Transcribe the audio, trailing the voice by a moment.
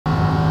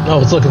Oh,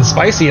 it's looking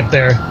spicy up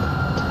there.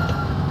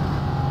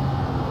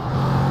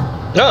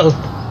 Uh-oh.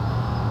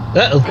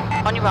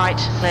 Uh-oh. On your right,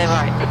 clear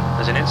right.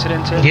 There's an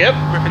incident in Yep.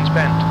 Griffin's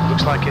Bend.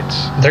 Looks like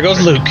it's... There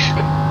goes Luke.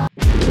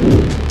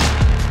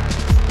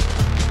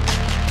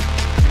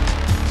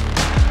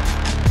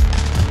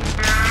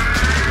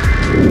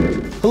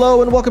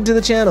 Hello and welcome to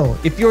the channel.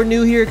 If you're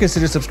new here,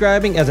 consider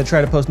subscribing as I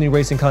try to post new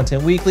racing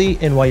content weekly,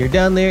 and while you're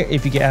down there,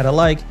 if you can add a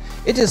like,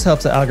 it just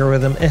helps the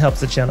algorithm and helps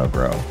the channel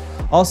grow.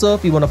 Also,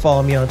 if you want to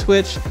follow me on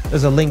Twitch,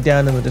 there's a link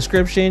down in the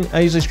description.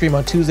 I usually stream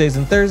on Tuesdays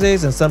and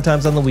Thursdays and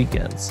sometimes on the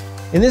weekends.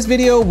 In this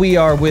video, we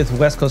are with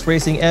West Coast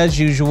Racing as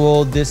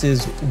usual. This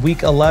is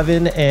week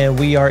 11 and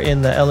we are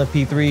in the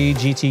LMP3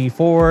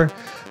 GT4.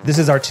 This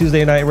is our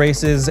Tuesday night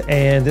races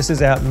and this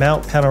is at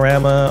Mount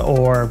Panorama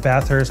or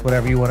Bathurst,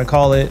 whatever you want to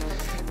call it.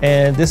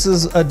 And this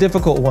is a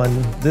difficult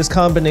one. This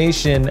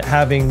combination,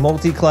 having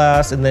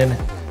multi-class and then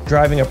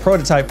driving a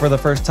prototype for the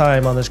first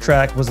time on this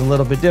track, was a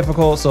little bit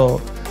difficult.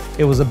 So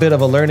it was a bit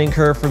of a learning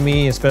curve for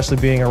me, especially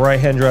being a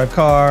right-hand drive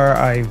car.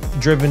 I've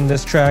driven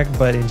this track,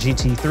 but in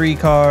GT3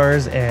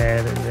 cars,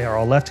 and they're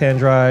all left-hand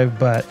drive.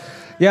 But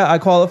yeah, I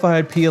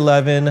qualified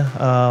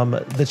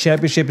P11. The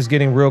championship is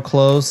getting real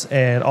close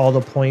and all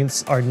the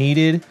points are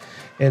needed.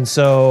 And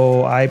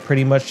so I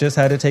pretty much just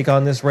had to take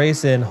on this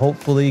race and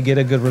hopefully get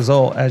a good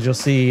result, as you'll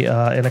see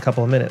in a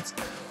couple of minutes.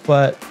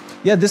 But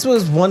yeah, this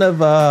was one of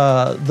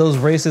those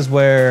races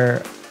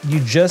where you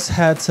just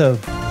had to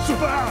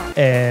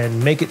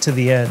and make it to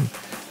the end,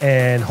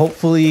 and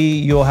hopefully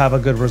you'll have a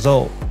good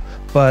result.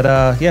 But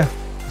yeah,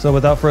 so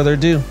without further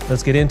ado,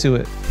 let's get into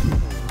it.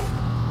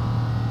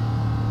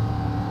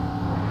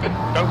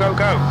 Go, go,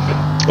 go.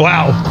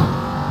 Wow.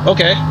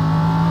 Okay.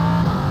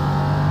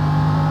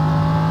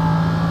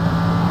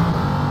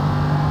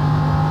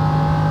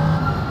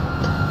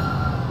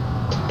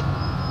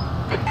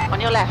 On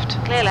your left,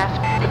 clear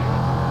left.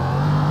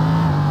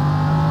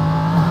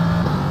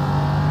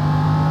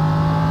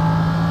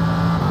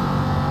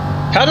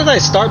 How did I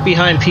start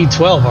behind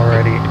P12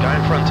 already? The guy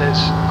in front is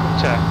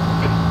Corsair.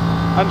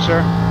 I'm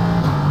sure.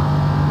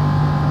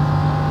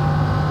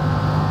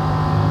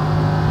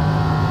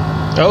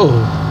 Oh.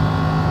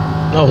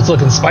 No, it's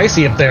looking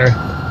spicy up there.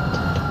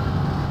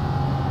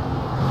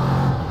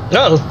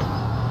 Uh-oh.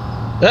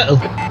 Uh-oh.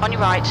 On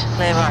your right,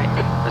 clear right.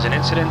 There's an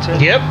incident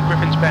in Yep.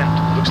 Griffin's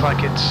Bend. Looks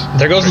like it's...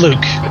 There goes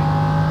Luke.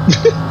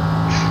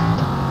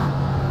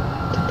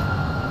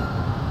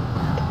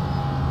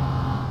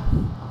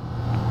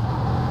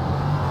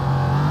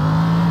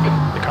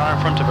 The car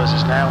in front of us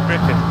is now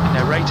Griffin, and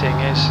their rating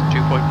is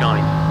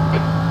 2.9.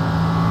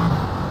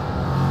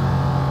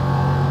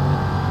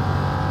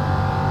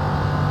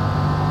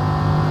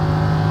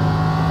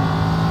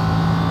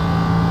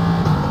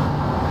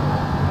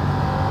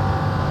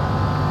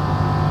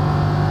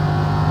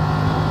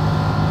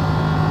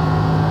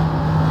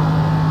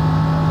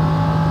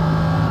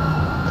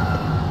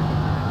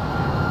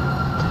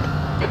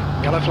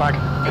 Yellow flag.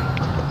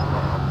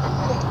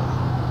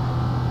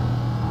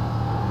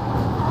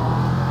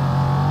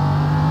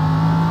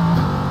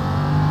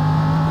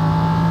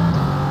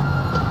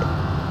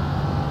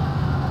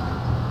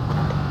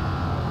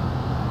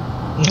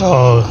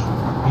 Oh,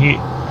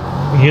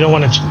 you don't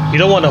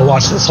want to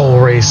watch this whole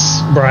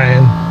race,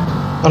 Brian.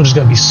 I'm just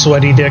gonna be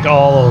sweaty dick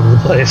all over the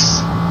place.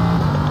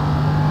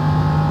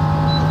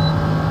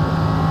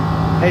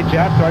 Hey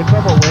Jeff, do I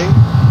still have a wing?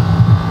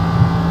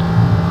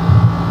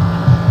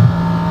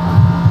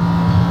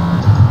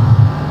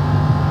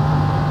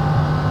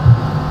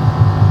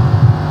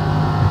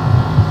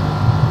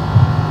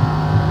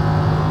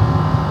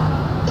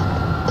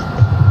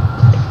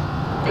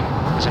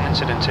 There's an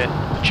incident in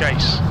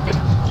Chase.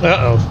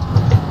 Uh-oh.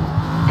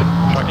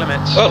 Track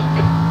limits. Oh,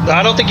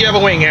 I don't think you have a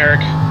wing,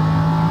 Eric.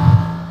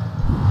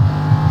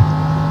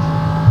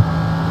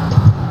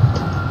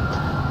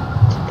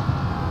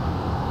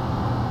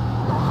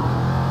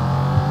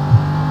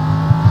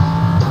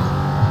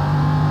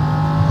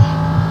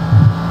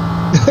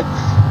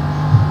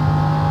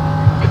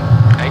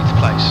 Eighth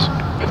place.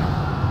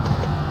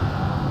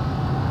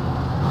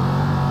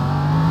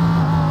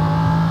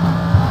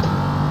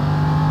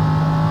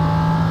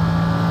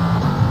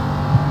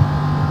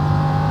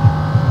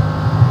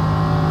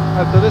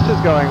 So this is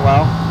going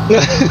well. The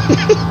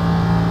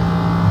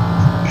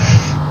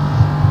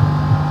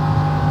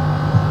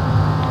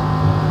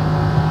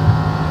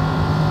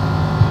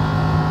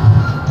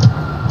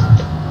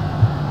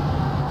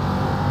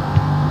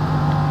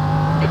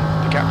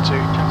gap to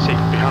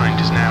seat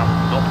behind is now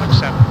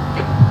 0.7.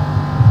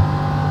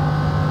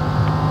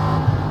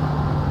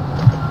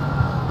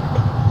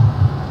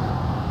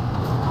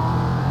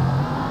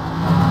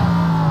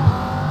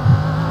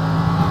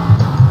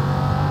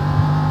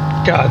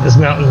 God, this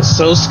mountain is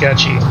so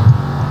sketchy.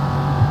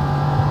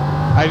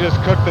 I just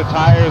cooked the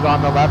tires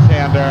on the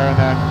left-hander and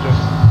then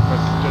just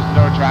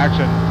no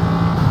traction.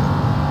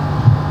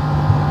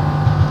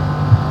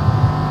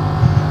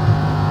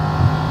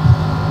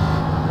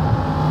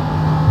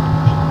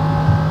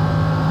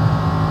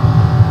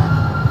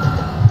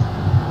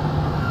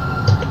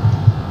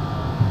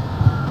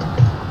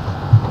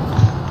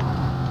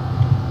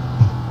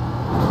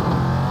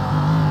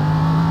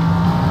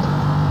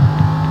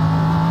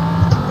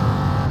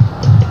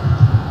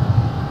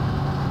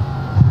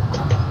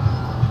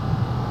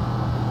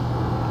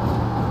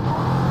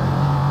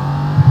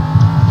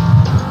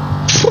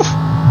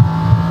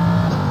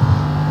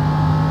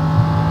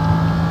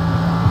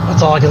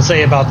 That's all I can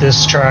say about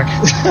this track.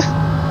 Sorry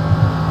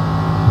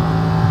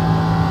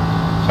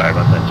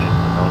about that, Jim.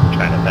 I wasn't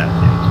trying to pass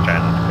you. I was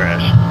trying not to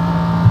crash.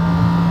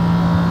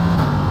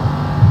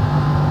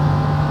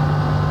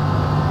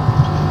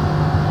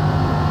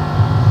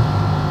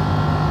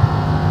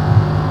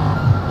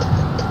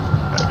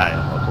 I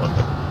almost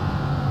wasn't.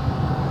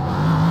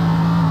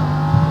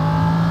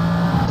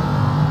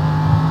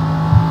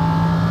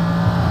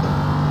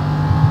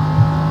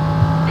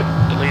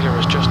 The leader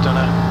has just done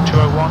a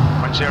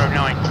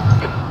 201.09.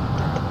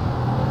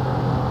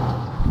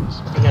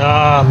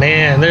 Ah,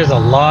 man, there's a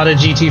lot of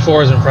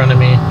GT4s in front of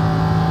me.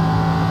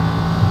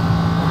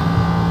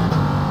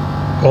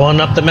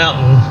 Going up the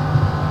mountain.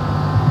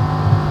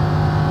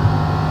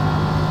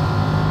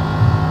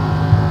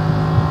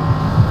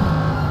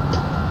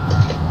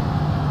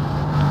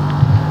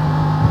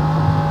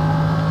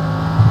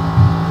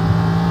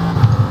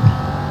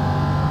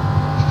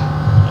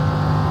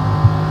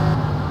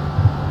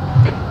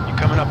 You're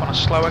coming up on a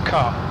slower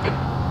car.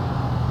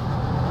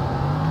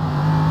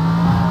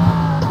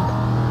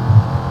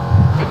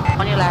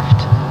 On your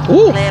left.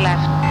 Ooh. Clear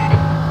left.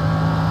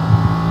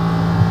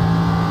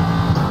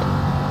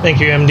 Thank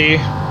you, MD.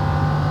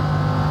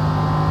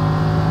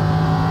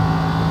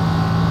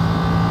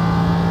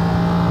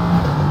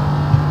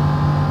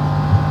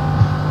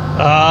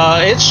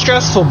 It's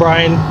stressful,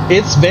 Brian.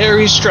 It's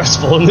very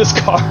stressful in this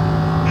car.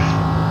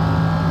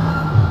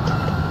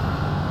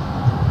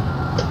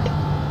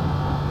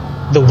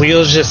 The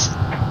wheels just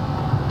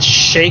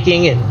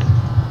shaking and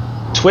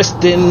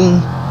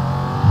twisting.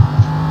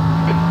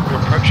 You're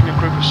approaching a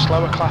group of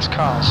slower class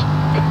cars.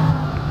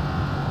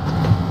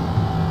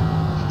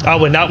 I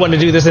would not want to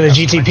do this in a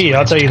GTP,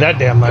 I'll tell you that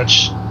damn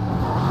much.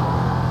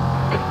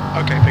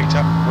 Okay,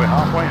 Peter, we're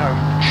halfway home.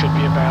 Should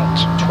be about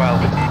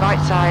 12.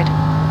 Right side.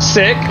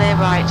 Sick. Clear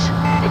right.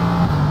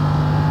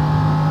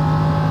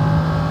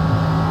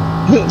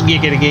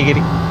 Giggity,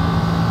 giggity.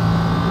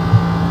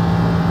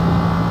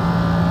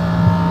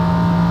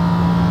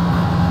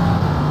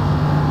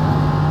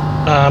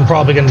 I'm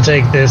probably going to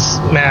take this,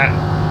 Matt.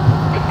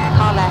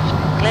 Car left.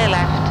 Clear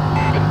left.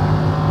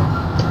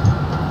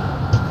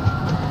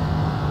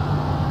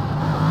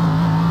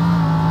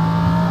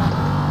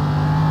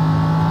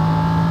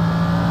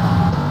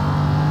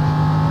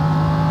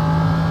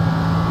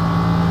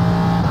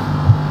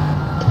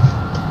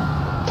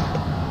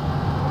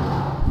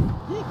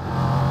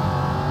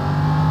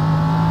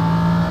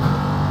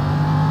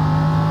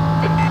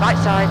 Right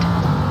side.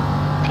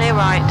 Clear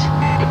right.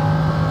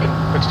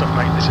 Good stuff,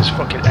 mate. This is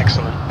fucking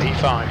excellent.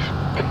 P5.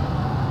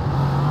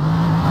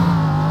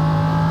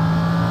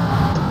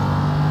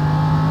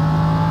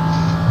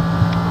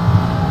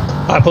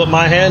 I put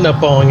my hand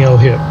up on your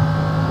hip.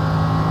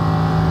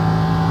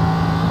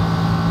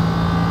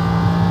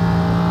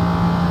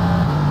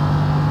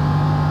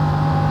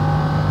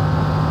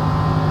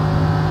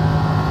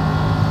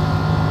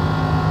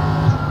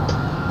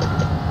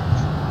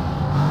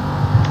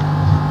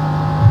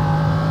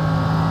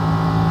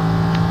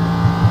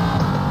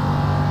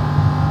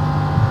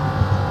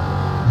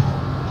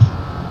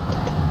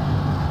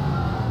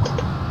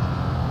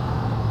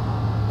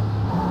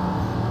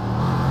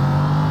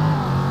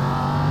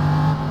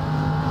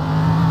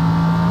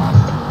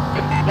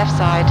 Left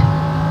side.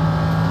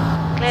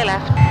 Clear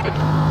left.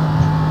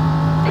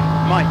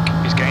 Mike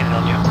is gaining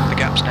on you. The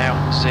gap's now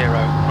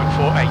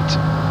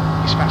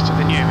 0.48. He's faster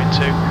than you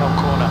into Helm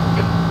Corner.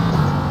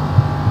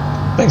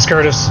 Thanks,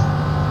 Curtis.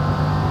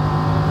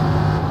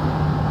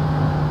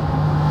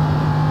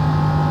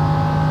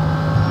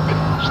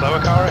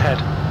 Slower car ahead.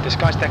 This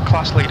guy's their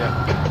class leader.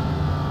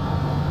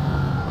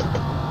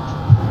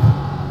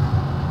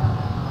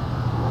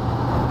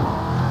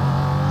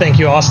 Thank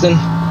you, Austin.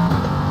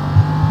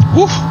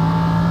 Woof.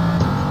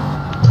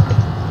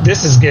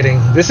 This is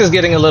getting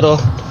a little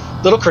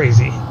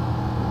crazy.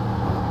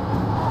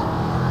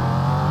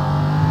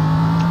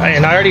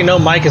 And I already know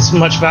Mike is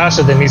much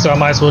faster than me, so I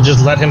might as well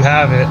just let him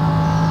have it.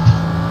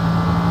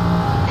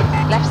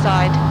 Left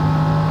side.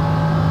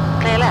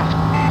 Clear left.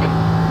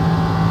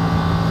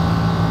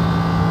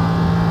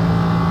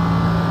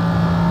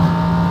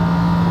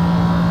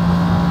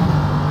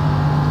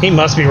 He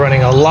must be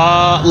running a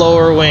lot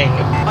lower wing.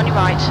 On your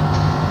right.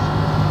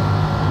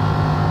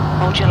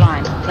 Hold your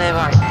line. Clear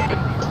right.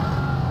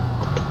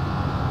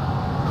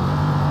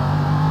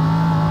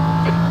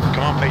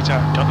 Come on, Peter.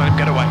 Don't let him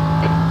get away.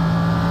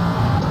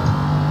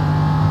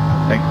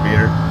 Thanks,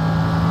 Peter.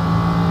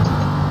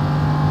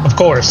 Of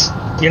course.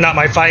 You're not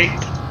my fight.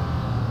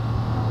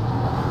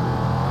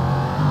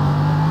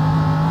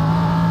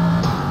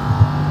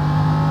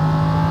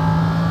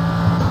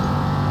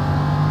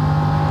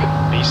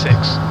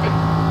 B6.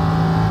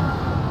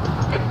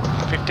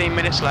 15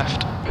 minutes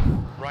left.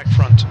 Right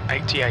front,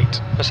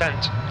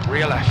 88%.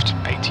 Rear left,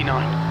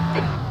 89.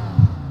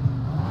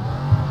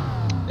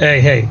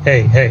 Hey.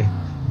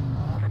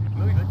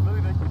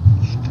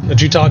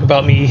 Don't you talk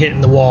about me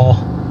hitting the wall.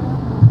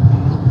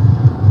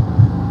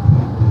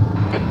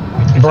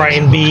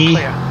 Brian B.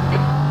 Clear.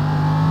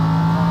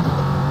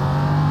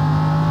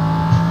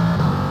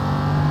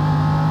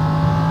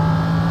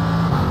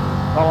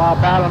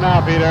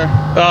 now, Peter.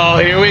 Oh,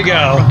 here we In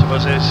go. front of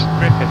us is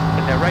Griffith,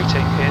 and their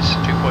rating is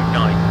 2.9.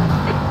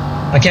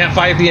 I can't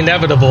fight the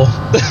inevitable.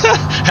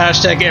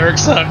 Hashtag Eric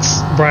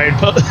sucks. Brian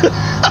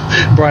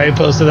Brian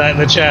posted that in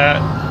the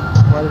chat.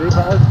 What did he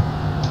post?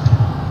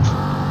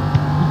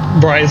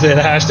 Brian said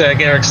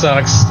hashtag Eric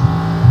sucks.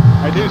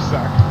 I do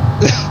suck.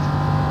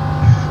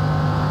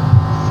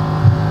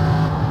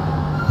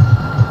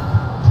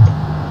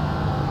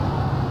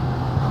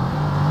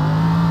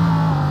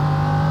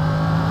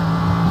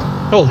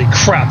 Holy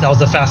crap, that was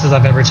the fastest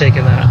I've ever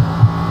taken that.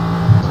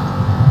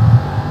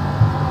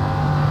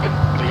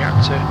 The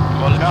gap to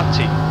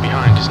Molinati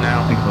behind is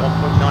now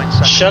 1.9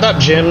 seconds. Shut up,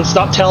 Jim.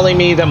 Stop telling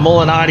me that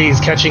Molinati is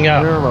catching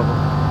up. You're level.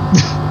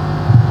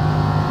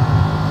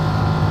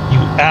 You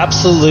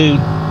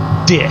absolute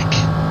dick.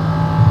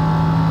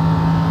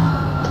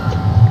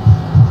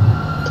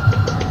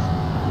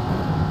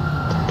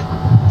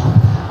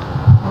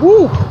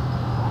 Woo!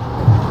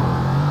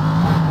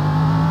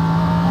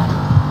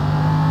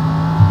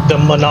 The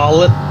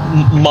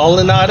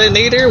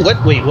Molinatinator?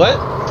 What? Wait, what?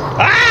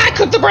 Ah! I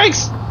clipped the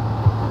brakes!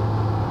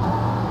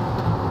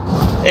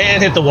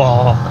 And hit the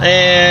wall.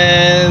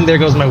 And there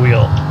goes my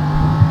wheel.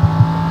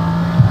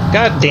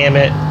 God damn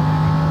it.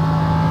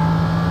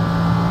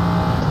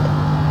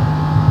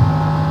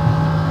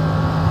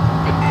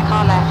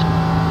 Car left.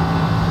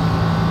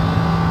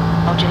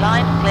 Hold your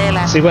line, clear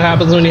left. See what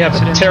happens when you have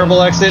a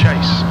terrible exit?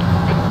 Chase.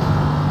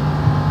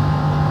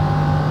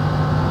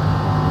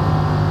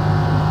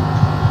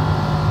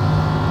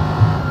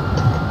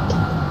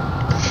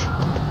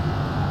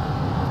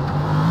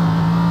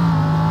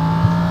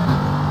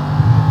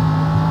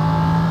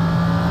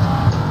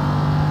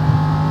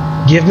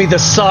 Give me the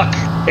suck,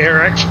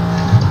 Eric.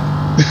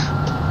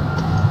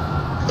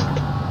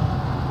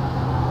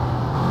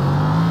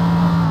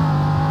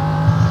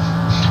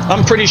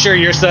 I'm pretty sure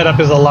your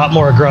setup is a lot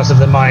more aggressive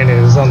than mine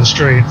is on the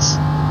streets.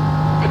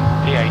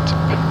 E8.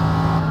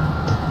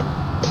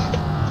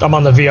 I'm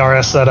on the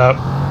VRS setup.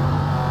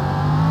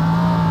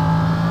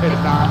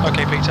 It's not.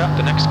 Okay, Peter,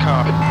 the next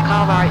car.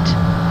 Car right.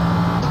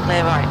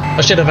 Clear right.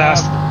 I should have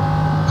asked.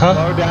 Huh?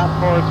 Low down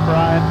force,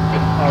 Brian.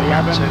 Oh, you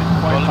haven't. To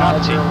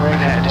Molinati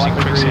ahead is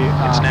increasing.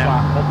 It's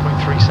now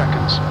 1.3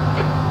 seconds.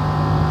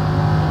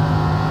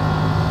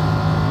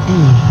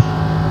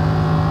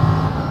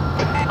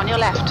 On your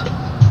left.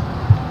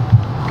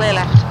 Clear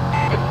left.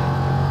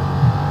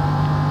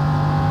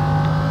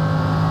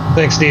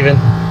 Thanks, Steven.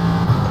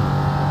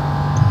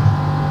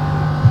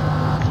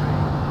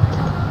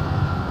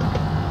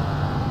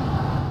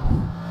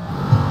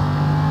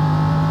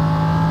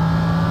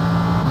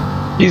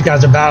 These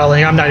guys are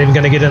battling. I'm not even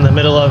going to get in the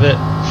middle of it.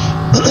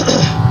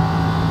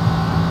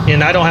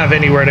 And I don't have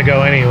anywhere to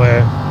go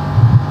anyway.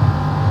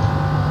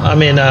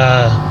 I'm in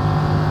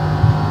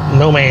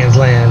no man's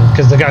land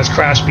because the guys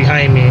crashed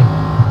behind me.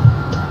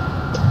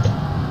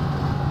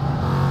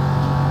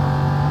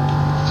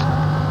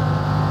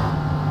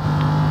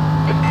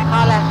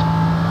 Car left.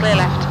 Clear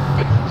left.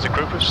 There's a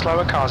group of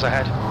slower cars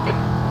ahead.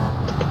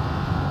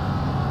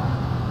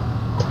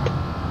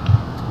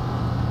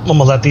 I'm going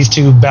to let these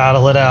two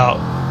battle it out.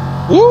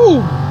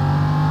 Woo!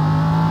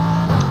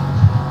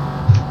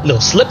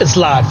 Little slip and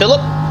slide, Philip.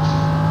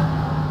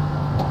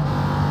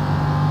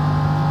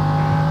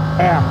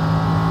 Bam.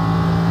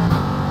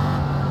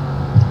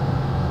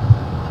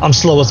 I'm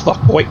slow as fuck,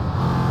 boy.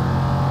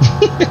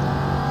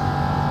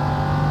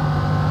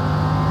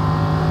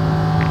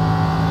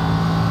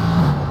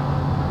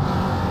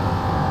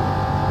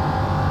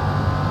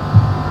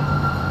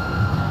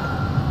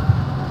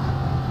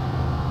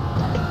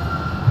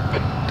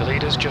 The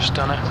leader's just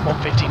done a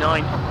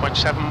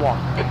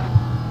 159.71.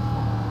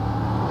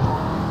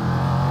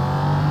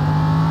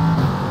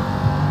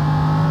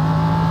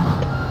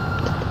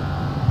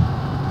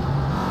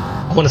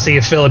 I want to see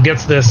if Philip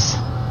gets this.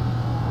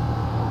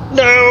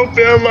 No,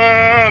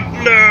 Philip!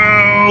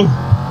 No!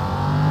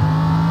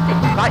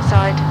 Right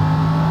side.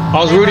 I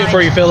was rooting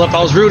for you, Philip.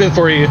 I was rooting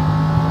for you.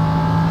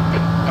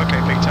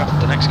 Okay, Peter,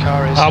 the next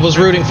car is... I was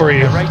rooting for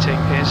you. The rating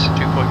is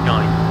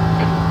 2.9.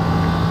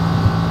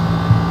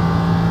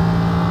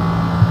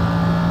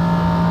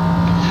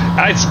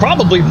 It's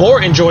probably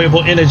more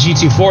enjoyable in a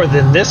GT4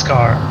 than this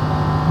car.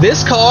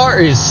 This car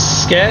is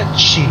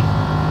sketchy.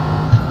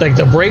 Like,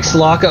 the brakes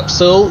lock up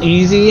so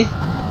easy.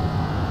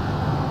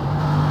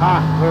 Ah,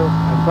 Lou, I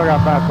still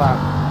got fast lap.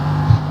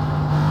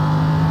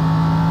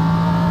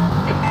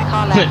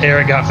 Car left.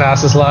 Eric got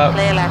fastest lap.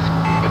 Clear left.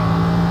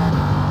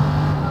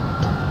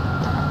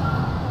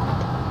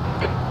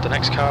 The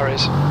next car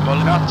is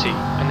Molinati,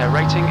 and their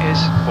rating is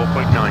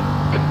 4.9.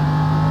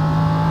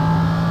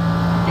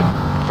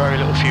 Very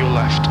little fuel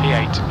left,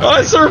 E8. Okay.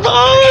 I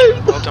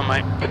survived! Well done,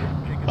 mate.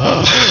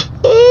 Oh,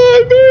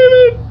 I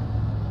made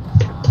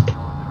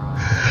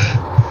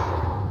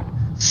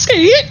it!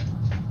 See it?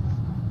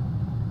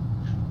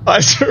 I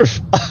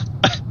survived.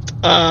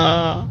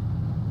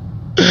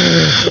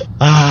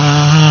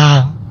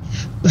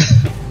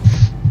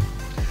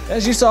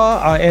 As you saw,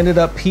 I ended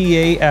up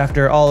P8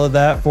 after all of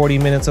that 40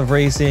 minutes of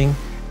racing.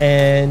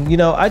 And you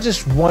know, I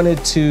just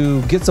wanted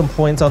to get some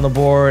points on the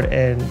board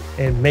and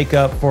make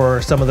up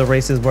for some of the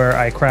races where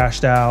I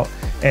crashed out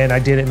and I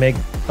didn't make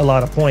a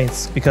lot of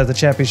points, because the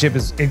championship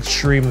is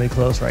extremely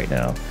close right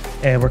now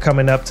and we're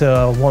coming up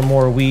to one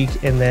more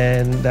week and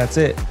then that's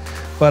it.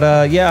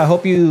 But yeah, I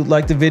hope you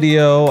liked the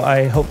video.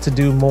 I hope to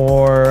do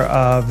more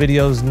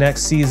videos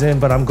next season,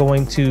 but I'm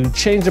going to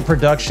change the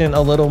production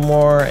a little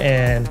more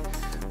and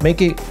make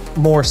it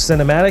more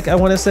cinematic, I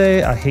want to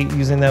say. I hate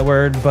using that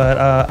word, but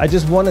I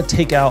just want to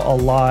take out a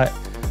lot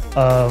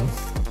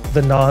of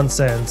the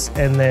nonsense,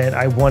 and then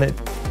I want it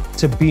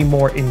to be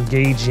more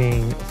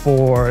engaging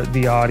for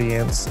the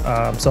audience.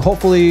 So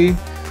hopefully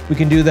we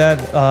can do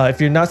that. If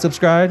you're not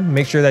subscribed,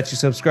 make sure that you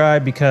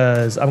subscribe,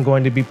 because I'm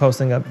going to be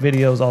posting up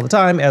videos all the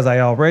time, as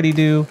I already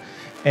do.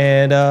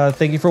 And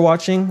thank you for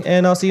watching,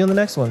 and I'll see you in the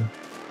next one.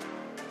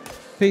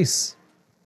 Peace.